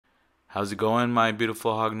How's it going, my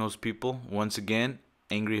beautiful Hognose people? Once again,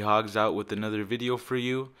 Angry Hogs out with another video for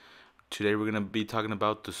you. Today we're going to be talking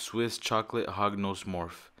about the Swiss chocolate Hognose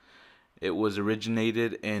morph. It was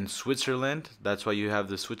originated in Switzerland, that's why you have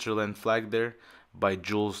the Switzerland flag there, by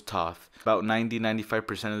Jules Toth. About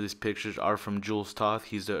 90-95% of these pictures are from Jules Toth.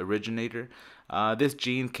 He's the originator. This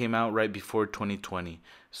gene came out right before 2020,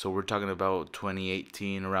 so we're talking about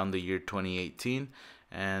 2018, around the year 2018.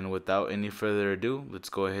 And without any further ado, let's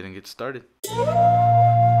go ahead and get started.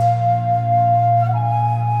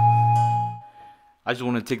 I just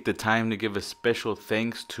want to take the time to give a special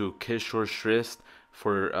thanks to Kishore Shrist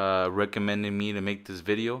for recommending me to make this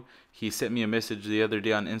video. He sent me a message the other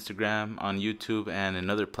day on Instagram, on YouTube, and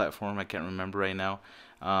another platform I can't remember right now.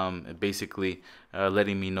 Basically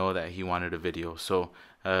letting me know that he wanted a video. So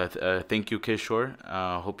thank you, Kishore.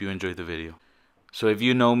 Hope you enjoyed the video. So if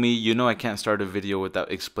you know me, you know I can't start a video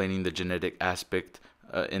without explaining the genetic aspect.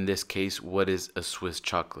 In this case, what is a Swiss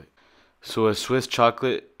chocolate? So a Swiss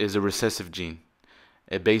chocolate is a recessive gene.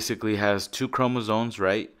 It basically has two chromosomes,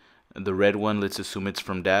 right? The red one, let's assume it's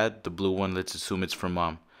from dad. The blue one, let's assume it's from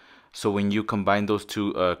mom. So when you combine those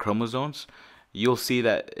two chromosomes, you'll see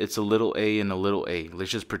that it's a little a and a little a.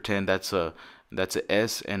 Let's just pretend that's a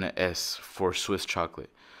S and a S for Swiss chocolate.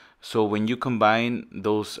 So when you combine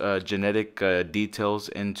those genetic details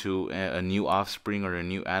into a new offspring or a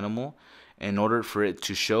new animal, in order for it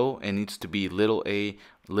to show, it needs to be little a,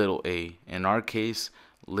 little a. In our case,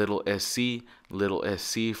 little sc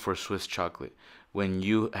for Swiss chocolate. When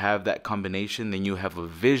you have that combination, then you have a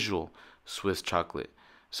visual Swiss chocolate.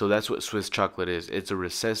 So that's what Swiss chocolate is. It's a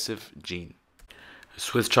recessive gene.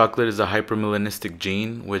 Swiss chocolate is a hypermelanistic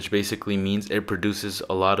gene, which basically means it produces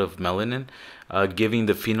a lot of melanin, giving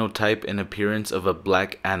the phenotype and appearance of a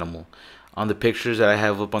black animal. On the pictures that I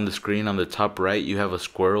have up on the screen, on the top right, you have a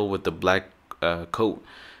squirrel with a black coat,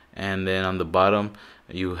 and then on the bottom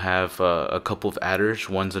you have a couple of adders.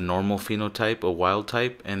 One's a normal phenotype, a wild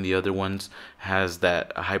type, and the other one's has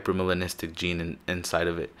that hypermelanistic gene inside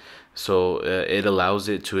of it. So it allows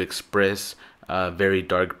it to express very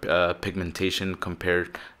dark pigmentation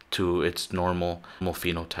compared to its normal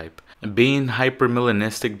phenotype. Being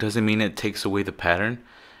hypermelanistic doesn't mean it takes away the pattern.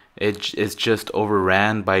 It's just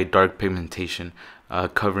overran by dark pigmentation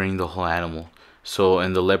covering the whole animal. So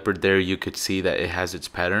in the leopard there, you could see that it has its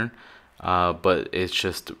pattern, but it's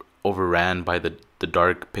just overran by the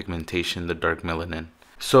dark pigmentation, the dark melanin.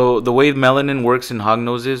 So the way melanin works in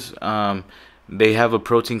hognoses, they have a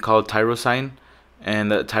protein called tyrosine.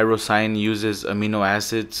 And the tyrosine uses amino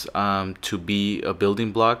acids to be a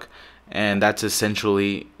building block, and that's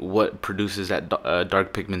essentially what produces that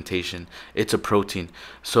dark pigmentation. It's a protein.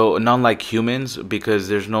 So not like humans, because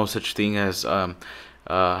there's no such thing as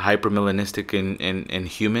hypermelanistic in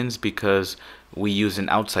humans, because we use an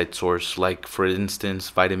outside source, like for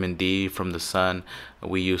instance vitamin D from the sun.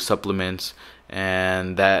 We use supplements,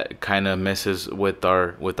 and that kind of messes with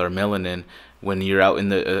our melanin. When you're out in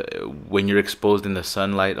the when you're exposed in the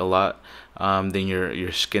sunlight a lot, then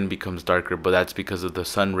your skin becomes darker, but that's because of the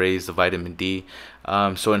sun rays, the vitamin D.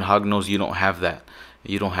 So in hognose you don't have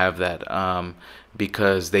that.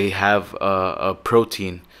 Because they have a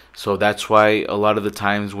protein. So that's why a lot of the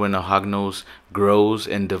times when a hognose grows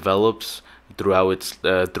and develops throughout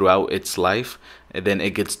its life, and then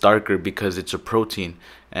it gets darker because it's a protein,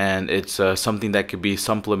 and it's something that could be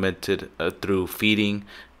supplemented through feeding,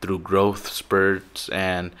 through growth spurts,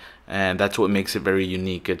 and that's what makes it very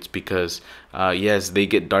unique. It's because yes, they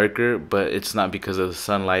get darker, but it's not because of the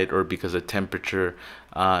sunlight or because of temperature,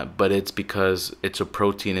 but it's because it's a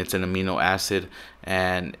protein, it's an amino acid,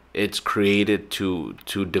 and it's created to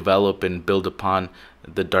develop and build upon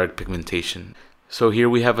the dark pigmentation. So here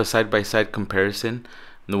we have a side-by-side comparison.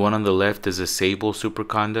 The one on the left is a sable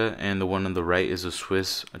superconda, and the one on the right is a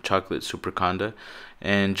Swiss chocolate superconda.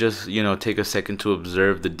 And just, take a second to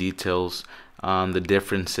observe the details on the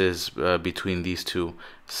differences between these two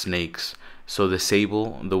snakes. So the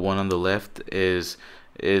sable, the one on the left, is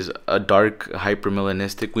a dark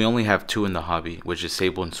hypermelanistic. We only have two in the hobby, which is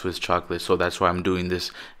sable and Swiss chocolate. So that's why I'm doing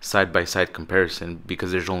this side-by-side comparison,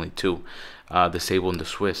 because there's only two, the sable and the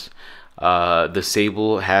Swiss. The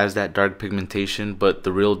sable has that dark pigmentation, but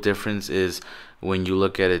the real difference is when you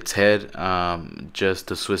look at its head. Just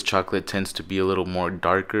the Swiss chocolate tends to be a little more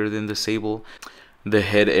darker than the sable. The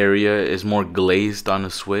head area is more glazed on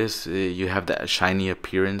a Swiss. You have that shiny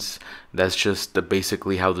appearance. That's just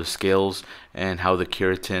basically how the scales and how the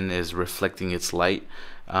keratin is reflecting its light.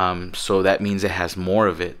 So that means it has more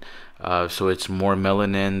of it. So it's more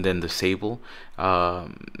melanin than the sable,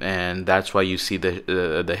 and that's why you see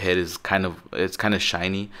the head is kind of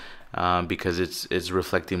shiny. because it's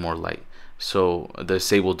reflecting more light. So the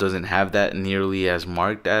Sable doesn't have that nearly as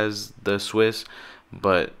marked as the Swiss,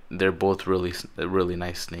 but they're both really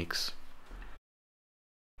nice snakes.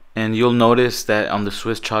 And you'll notice that on the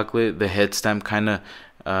Swiss chocolate, the head stamp kind of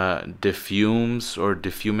diffumes or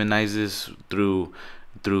diffuminizes through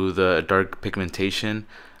the dark pigmentation.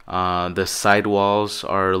 The side walls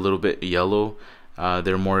are a little bit yellow.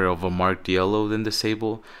 They're more of a marked yellow than the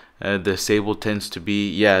Sable. The Sable tends to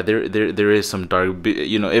be, yeah, there is some dark,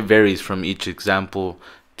 it varies from each example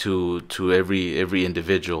to every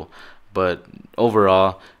individual, but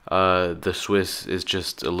overall, the Swiss is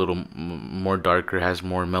just a little more darker, has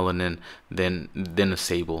more melanin than a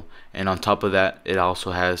Sable, and on top of that, it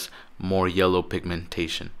also has more yellow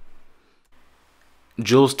pigmentation.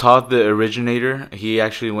 Jules Todd, the originator, he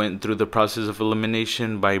actually went through the process of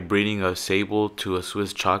elimination by breeding a Sable to a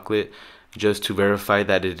Swiss chocolate just to verify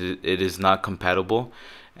that it is not compatible.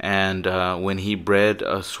 And when he bred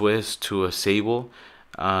a Swiss to a Sable,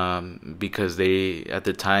 because they at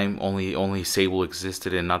the time only Sable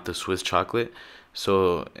existed and not the Swiss chocolate,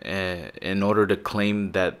 so in order to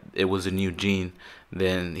claim that it was a new gene,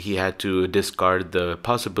 then he had to discard the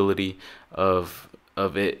possibility of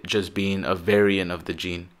it just being a variant of the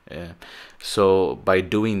gene. So by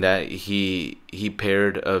doing that, he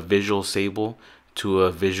paired a visual Sable to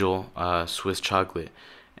a visual Swiss chocolate.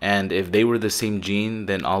 And if they were the same gene,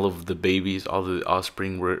 then all of the babies, all the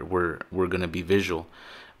offspring were gonna be visual.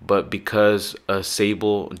 But because a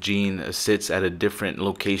Sable gene sits at a different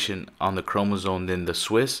location on the chromosome than the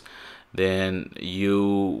Swiss, then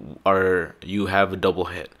you have a double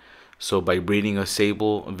hit. So by breeding a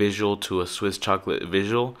Sable visual to a Swiss chocolate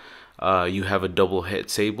visual, you have a double hit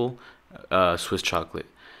Sable Swiss chocolate.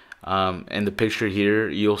 In the picture here,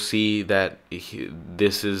 you'll see that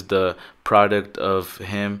this is the product of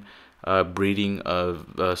him breeding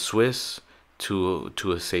a Swiss to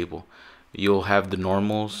a Sable. You'll have the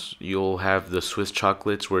normals, you'll have the Swiss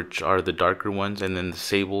chocolates, which are the darker ones, and then the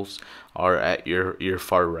Sables are at your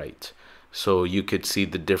far right. So you could see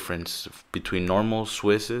the difference between normal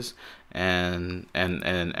Swisses and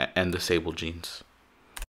the Sable genes.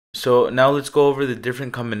 So now let's go over the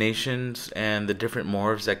different combinations and the different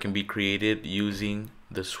morphs that can be created using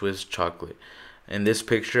the Swiss chocolate. In this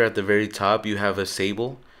picture at the very top, you have a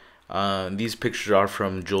Sable. These pictures are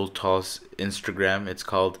from Joel Tall's Instagram. It's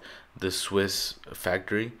called the Swiss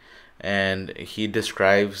Factory, and he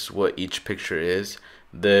describes what each picture is.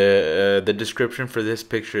 The description for this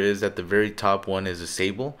picture is that the very top one is a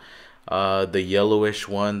Sable. The yellowish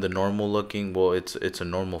one, the normal looking, well, it's a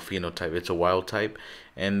normal phenotype. It's a wild type.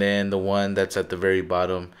 And then the one that's at the very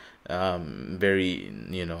bottom, very,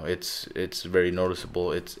 it's very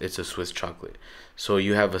noticeable. It's a Swiss chocolate. So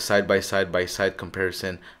you have a side by side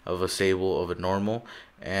comparison of a Sable, of a normal,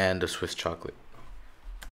 and a Swiss chocolate.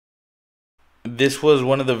 This was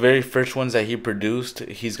one of the very first ones that he produced.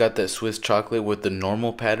 He's got that Swiss chocolate with the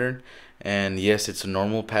normal pattern, and yes, it's a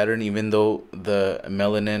normal pattern, even though the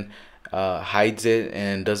melanin hides it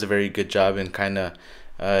and does a very good job in kind of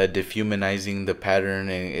diffuminizing the pattern,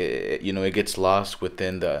 and it gets lost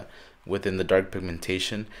within the dark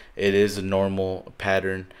pigmentation. It is a normal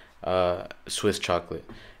pattern Swiss chocolate.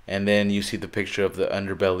 And then you see the picture of the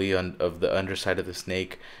underbelly of the underside of the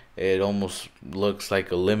snake. It almost looks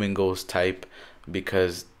like a lemon ghost type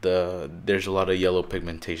because there's a lot of yellow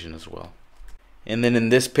pigmentation as well. And then in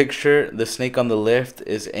this picture, the snake on the left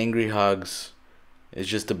is Angry Hogs. It's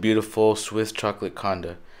just a beautiful Swiss chocolate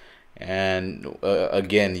conda. And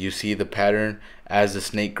again, you see the pattern as the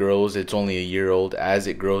snake grows. It's only a year old. As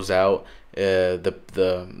it grows out,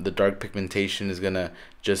 the dark pigmentation is gonna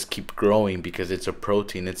just keep growing because it's a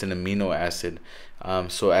protein. It's an amino acid.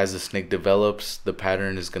 So as the snake develops, the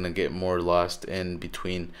pattern is gonna get more lost in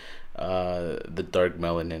between the dark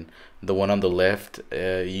melanin. The one on the left,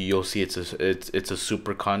 you'll see it's a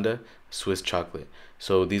super conda Swiss chocolate.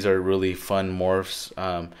 So these are really fun morphs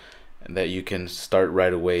that you can start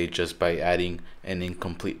right away just by adding an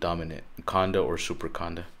incomplete dominant conda or super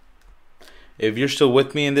conda. If you're still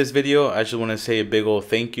with me in this video, I just want to say a big old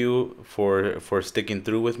thank you for sticking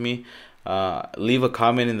through with me. Leave a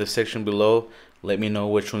comment in the section below. Let me know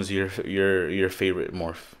which one's your favorite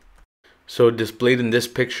morph. So displayed in this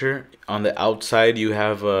picture, on the outside you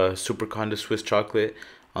have a Super Conda Swiss chocolate.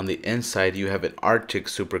 On the inside you have an Arctic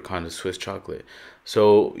Super Conda Swiss chocolate.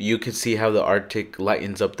 So you can see how the Arctic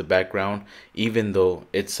lightens up the background, even though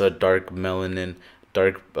it's a dark melanin,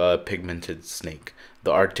 dark pigmented snake.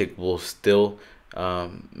 The Arctic will still,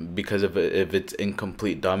 because of if it's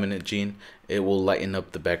incomplete dominant gene, it will lighten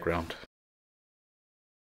up the background.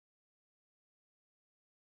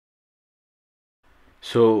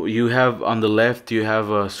 So you have on the left, you have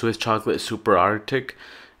a Swiss chocolate super Arctic,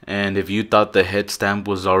 and if you thought the head stamp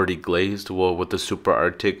was already glazed, well, with the super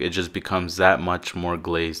Arctic, it just becomes that much more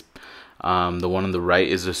glazed. The one on the right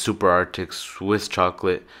is a super Arctic Swiss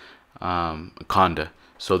chocolate Conda.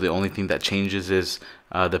 So the only thing that changes is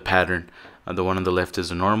the pattern. The one on the left is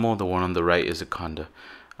a normal, the one on the right is a Conda.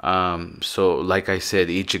 So like I said,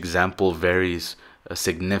 each example varies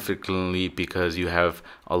significantly because you have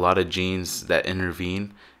a lot of genes that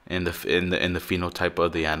intervene in the phenotype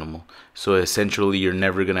of the animal. So essentially, you're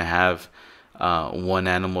never gonna have one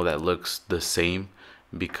animal that looks the same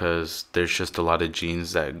because there's just a lot of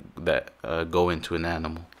genes that go into an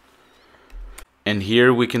animal. And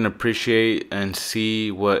here we can appreciate and see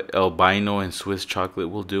what albino and Swiss chocolate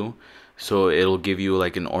will do. So it'll give you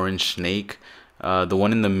like an orange snake. The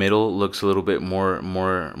one in the middle looks a little bit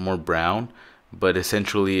more brown, but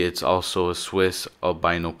essentially it's also a Swiss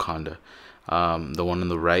albino conda. The one on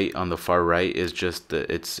the right, on the far right, is just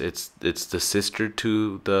it's the sister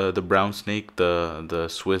to the brown snake, the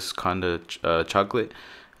Swiss conda chocolate.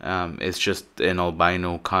 It's just an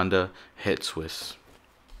albino conda het Swiss.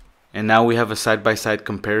 And now we have a side-by-side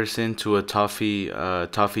comparison to a toffee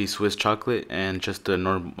Swiss chocolate and just a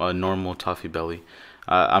normal toffee belly.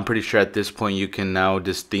 I'm pretty sure at this point you can now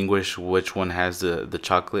distinguish which one has the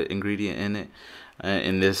chocolate ingredient in it.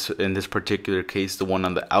 In this particular case, the one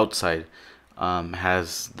on the outside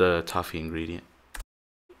has the toffee ingredient.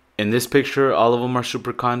 In this picture, all of them are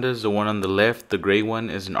super condas. The one on the left, the gray one,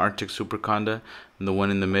 is an Arctic super conda. And the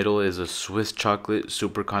one in the middle is a Swiss chocolate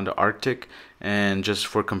super conda Arctic. And just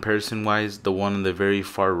for comparison wise, the one on the very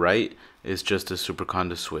far right is just a super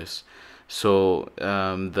conda Swiss. So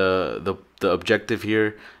the objective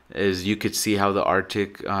here is you could see how the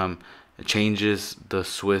Arctic changes the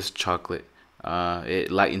Swiss chocolate.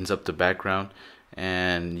 It lightens up the background,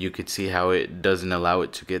 and you could see how it doesn't allow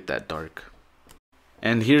it to get that dark.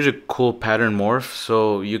 And here's a cool pattern morph.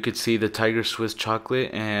 So you could see the Tiger Swiss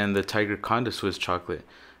chocolate and the Tiger Conda Swiss chocolate.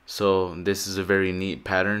 So this is a very neat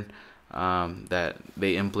pattern that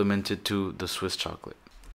they implemented to the Swiss chocolate.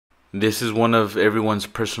 This is one of everyone's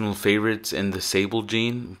personal favorites in the Sable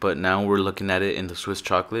gene, but now we're looking at it in the Swiss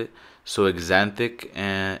chocolate. So Xanthic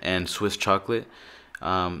and Swiss chocolate.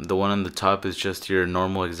 The one on the top is just your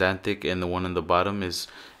normal Xanthic, and the one on the bottom is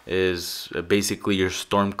basically your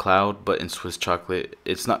storm cloud, but in Swiss chocolate.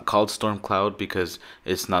 It's not called storm cloud because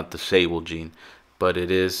it's not the Sable gene, but it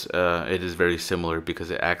is very similar because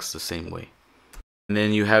it acts the same way. And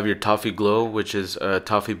then you have your toffee glow, which is a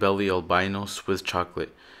toffee belly albino Swiss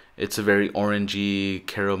chocolate. It's a very orangey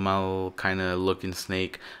caramel kind of looking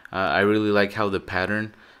snake. I really like how the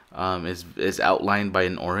pattern is outlined by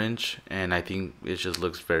an orange, and I think it just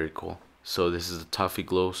looks very cool. So this is the toffee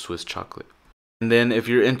glow Swiss chocolate. And then if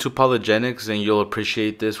you're into polygenics, then you'll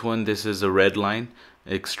appreciate this one. This is a red line,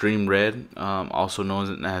 extreme red, also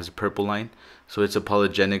known as purple line. So it's a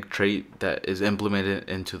polygenic trait that is implemented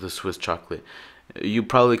into the Swiss chocolate. You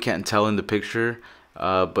probably can't tell in the picture,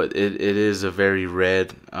 but it is a very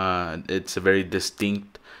red, it's a very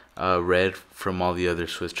distinct red from all the other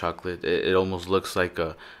Swiss chocolate. It almost looks like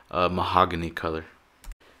a mahogany color.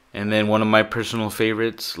 And then one of my personal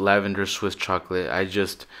favorites, lavender Swiss chocolate.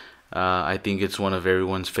 I think it's one of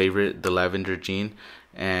everyone's favorite, the lavender gene,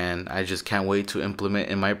 and I just can't wait to implement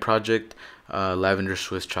in my project lavender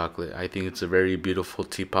Swiss chocolate. I think it's a very beautiful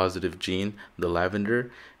T-positive gene, the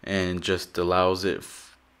lavender, and just allows it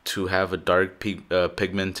to have a dark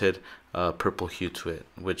pigmented purple hue to it,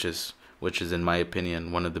 which is in my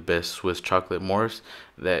opinion one of the best Swiss chocolate morphs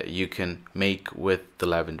that you can make with the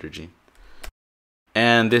lavender gene.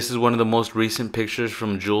 And this is one of the most recent pictures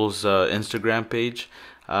from Jules' Instagram page.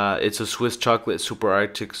 It's a Swiss chocolate super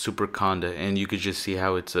Arctic super conda, and you could just see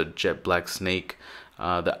how it's a jet black snake.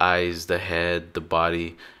 The eyes, the head, the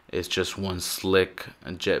body, it's just one slick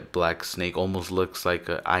jet black snake. Almost looks like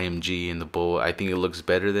a IMG in the bowl. I think it looks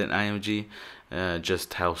better than IMG,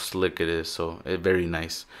 just how slick it is. So very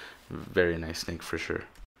nice snake for sure.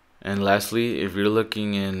 And lastly, if you're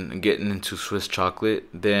looking and getting into Swiss chocolate,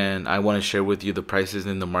 then I want to share with you the prices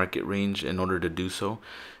in the market range in order to do so.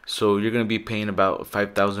 So you're going to be paying about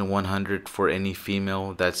 $5,100 for any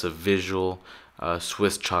female that's a visual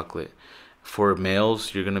Swiss chocolate. For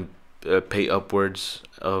males, you're going to pay upwards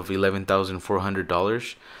of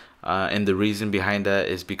 $11,400. And the reason behind that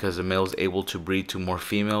is because a male is able to breed to more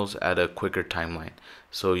females at a quicker timeline.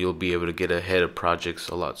 So you'll be able to get ahead of projects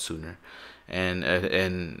a lot sooner. And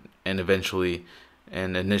eventually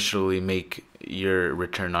and initially make your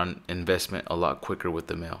return on investment a lot quicker with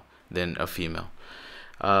the male than a female.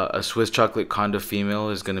 A Swiss chocolate conda female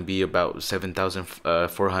is going to be about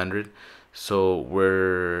 $7,400. So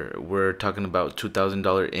we're talking about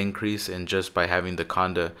 $2,000 increase in just by having the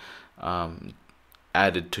conda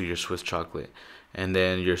added to your Swiss chocolate. And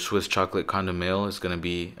then your Swiss chocolate conda male is going to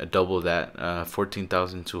be a double that,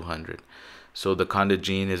 14,200. So the conda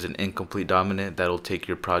gene is an incomplete dominant that'll take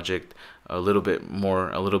your project a little bit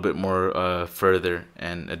more further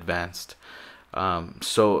and advanced.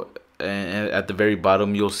 So and at the very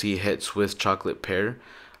bottom you'll see het Swiss chocolate pair.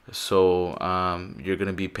 So you're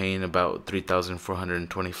gonna be paying about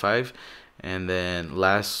 3,425, and then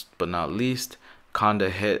last but not least, conda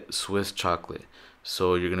het Swiss chocolate.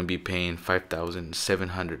 So you're gonna be paying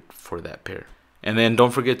 5,700 for that pair. And then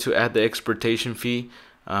don't forget to add the exportation fee.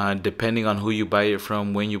 Depending on who you buy it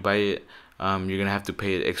from, when you buy it, you're gonna have to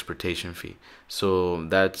pay an exportation fee. So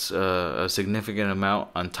that's a significant amount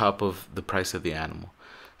on top of the price of the animal.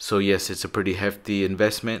 So yes, it's a pretty hefty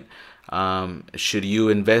investment. Should you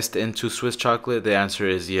invest into Swiss chocolate? The answer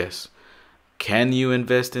is yes. Can you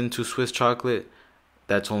invest into Swiss chocolate?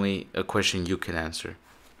 That's only a question you can answer.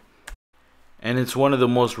 And it's one of the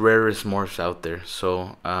most rarest morphs out there,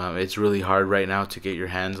 so it's really hard right now to get your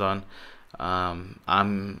hands on.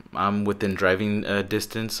 I'm within driving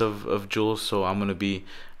distance of Jules, so I'm gonna be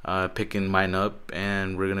picking mine up,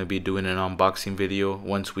 and we're gonna be doing an unboxing video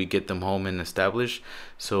once we get them home and established.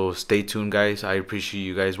 So stay tuned, guys. I appreciate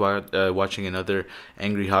you guys watching another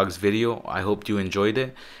Angry Hogs video. I hope you enjoyed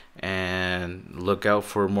it, and look out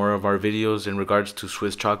for more of our videos in regards to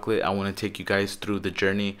Swiss chocolate. I want to take you guys through the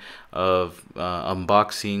journey of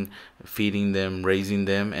unboxing, feeding them, raising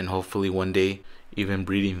them, and hopefully one day even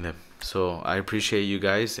breeding them. So I appreciate you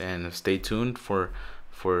guys, and stay tuned for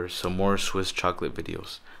some more Swiss chocolate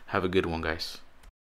videos. Have a good one, guys.